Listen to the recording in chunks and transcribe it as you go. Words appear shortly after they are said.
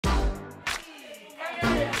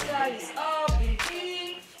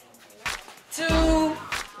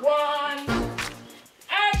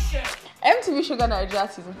MTV Shuga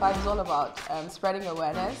Naija Season 5 is all about spreading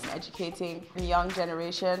awareness, educating the young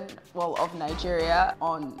generation, well, of Nigeria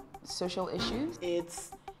on social issues.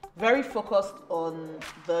 It's very focused on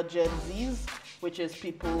the Gen Zs, which is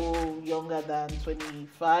people younger than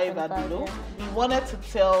 25 and below. Yeah. We wanted to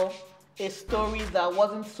tell a story that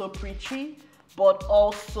wasn't so preachy, but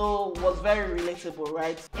also was very relatable,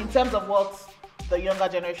 right? In terms of what the younger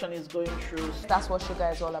generation is going through. That's what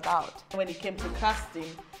Shuga is all about. When it came to casting,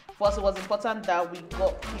 for us it was important that we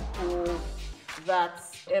got people that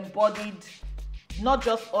embodied not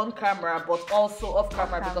just on camera but also off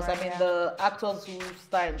camera, because I mean the actors who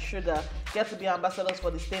star in Shuga get to be ambassadors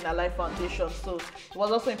for the Staying Alive Foundation, so it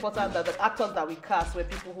was also important that the actors that we cast were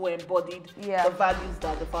people who embodied the values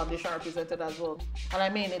that the foundation represented as well. And I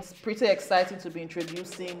mean, it's pretty exciting to be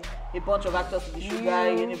introducing a bunch of actors to the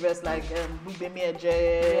Shuga universe, like Mofe-Damijo,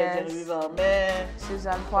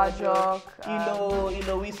 Susan Kwajok,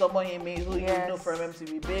 Isioma, who you know from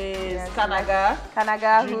MTV Base,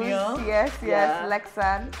 Kanaga, Junior,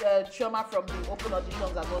 Lexan, Isioma from the open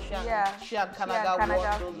auditions as well. She and Kanaga won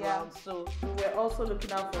those rounds. So we were also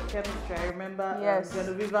looking out for chemistry. I remember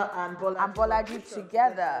Genevieve and Bolaji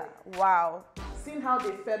together. Wow. Seeing how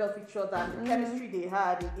they fed off each other and the chemistry they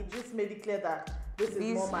had, it just made it clear that this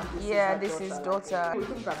is mom and this is daughter. We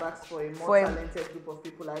couldn't have asked for a more talented group of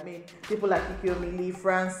people. I mean, people like Isioma, Lee,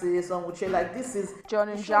 Francis, Onwuche, like this is John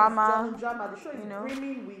and Jama. The show is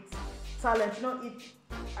brimming with talent.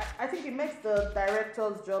 I think it makes the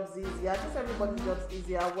director's jobs easier, just everybody's jobs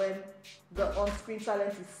easier when the on-screen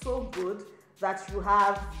talent is so good that you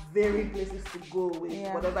have varied places to go with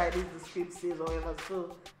whatever it is the script says or whatever.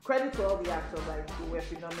 So credit to all the actors, like who were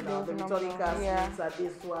phenomenal. The returning cast,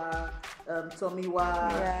 Adeswa,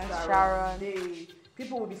 Tomiwa, Sharon.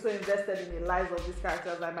 People will be so invested in the lives of these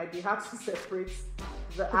characters, I might be hard to separate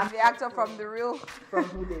the actor from the real, from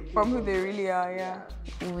who they really are.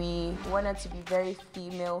 We wanted to be very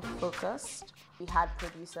female focused. We had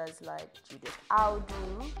producers like Judith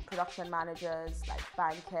Audu, production managers like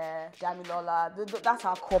Banker, Damilola. That's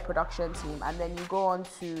our core production team. And then you go on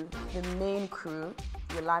to the main crew,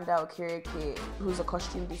 Yolanda Okireke, who's a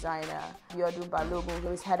costume designer, Biodun Balogun,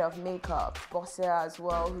 who's head of makeup, Bosse as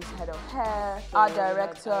well, who's head of hair, our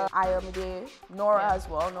director, Ayomide, Nora as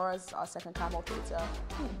well. Nora's our second camel theater.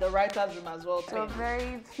 The writers' room as well. So a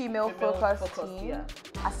very female-focused team.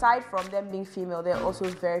 Aside from them being female, they're also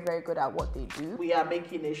very, very good at what they do. We are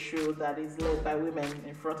making a show that is led by women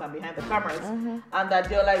in front and behind the cameras, and that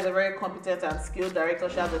Deola is a very competent and skilled director.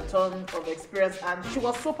 She has a ton of experience, and she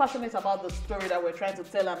was so passionate about the story that we're trying to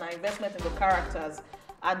tell, and our investment in the characters,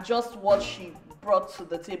 and just what she brought to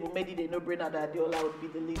the table made it a no-brainer that Deola would be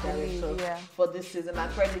the lead director for this season. And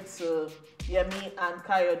credit to Yemi and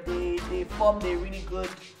Kayode, they formed a really good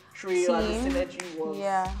trio, and the synergy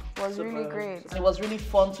was really great. It was really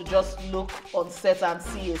fun to just look on set and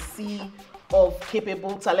see a sea of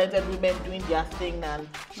capable, talented women doing their thing, and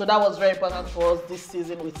so that was very important for us this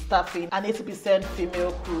season with staffing an 80%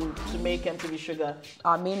 female crew to make MTV Shuga.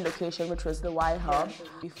 Our main location, which was the Y Hub,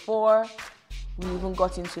 before we even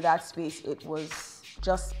got into that space, it was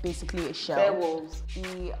just basically a shell.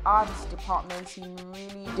 The arts department team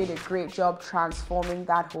really did a great job transforming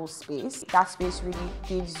that whole space. That space really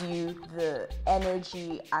gives you the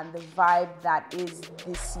energy and the vibe that is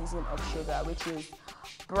this season of Shuga, which is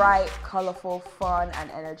bright, colorful, fun, and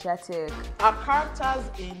energetic. Our characters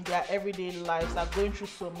in their everyday lives are going through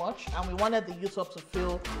so much, and we wanted the youth hub to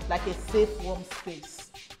feel like a safe, warm space.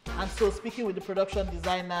 And so, speaking with the production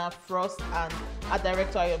designer Frost and our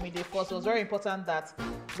director Ayomide Frost, it was very important that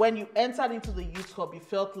when you entered into the youth hub, you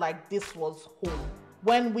felt like this was home.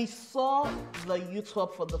 When we saw the youth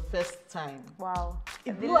hub for the first time,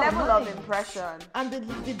 the level of impression and the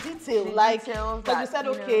detail, because we said,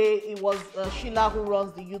 okay, it was Sheila who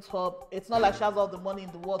runs the youth hub. It's not like she has all the money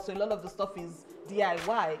in the world, so a lot of the stuff is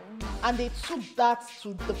DIY. And they took that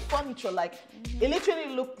to the furniture. Like, it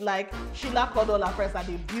literally looked like Sheila called all her friends and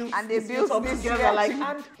they built this together.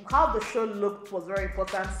 And how the show looked was very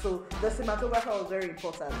important. So the cinematographer was very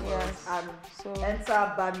important for us. And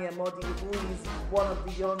enter Bani Emodi, who is one of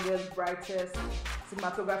the youngest, brightest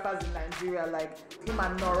cinematographers in Nigeria. Like him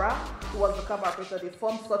and Nora, who was the camera operator, they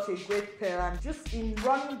formed such a great pair. And just in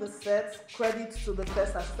running the set, credit to the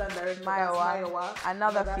first assistant director, Mayowa,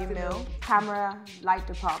 another female camera light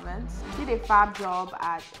department. Did a fab job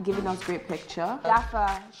at giving us great picture.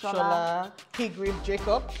 Dafa, Shola, Kigriff,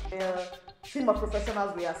 Jacob. A team of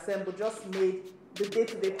professionals we assembled just made the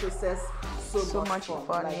day-to-day process so much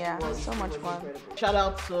fun. Like, yeah, so much fun. Incredible. Shout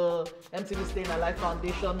out to MTV Staying Alive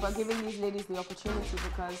Foundation for giving these ladies the opportunity,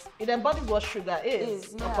 because it embodies what sugar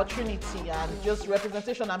is, yeah. Opportunity and just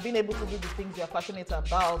representation and being able to do the things you're passionate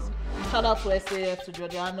about. Shout out to SAF, to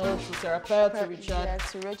Giordano, to Sarah Pearl, to Richard. Yeah,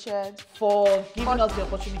 to Richard. For giving us the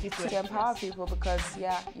opportunity to empower people, because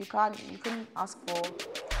you couldn't ask for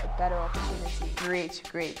a better opportunity.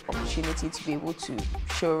 Great opportunity to be able to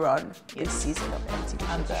show run this season of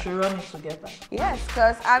MTV and to show run it together. Yes,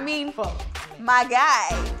 because fun. My guy.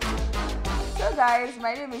 So guys,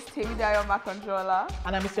 my name is Temidayo Makanjuola.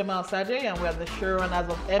 And I'm Isioma Osaje, and we're the showrunners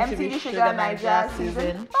of MTV Shuga Naija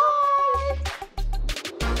season 5.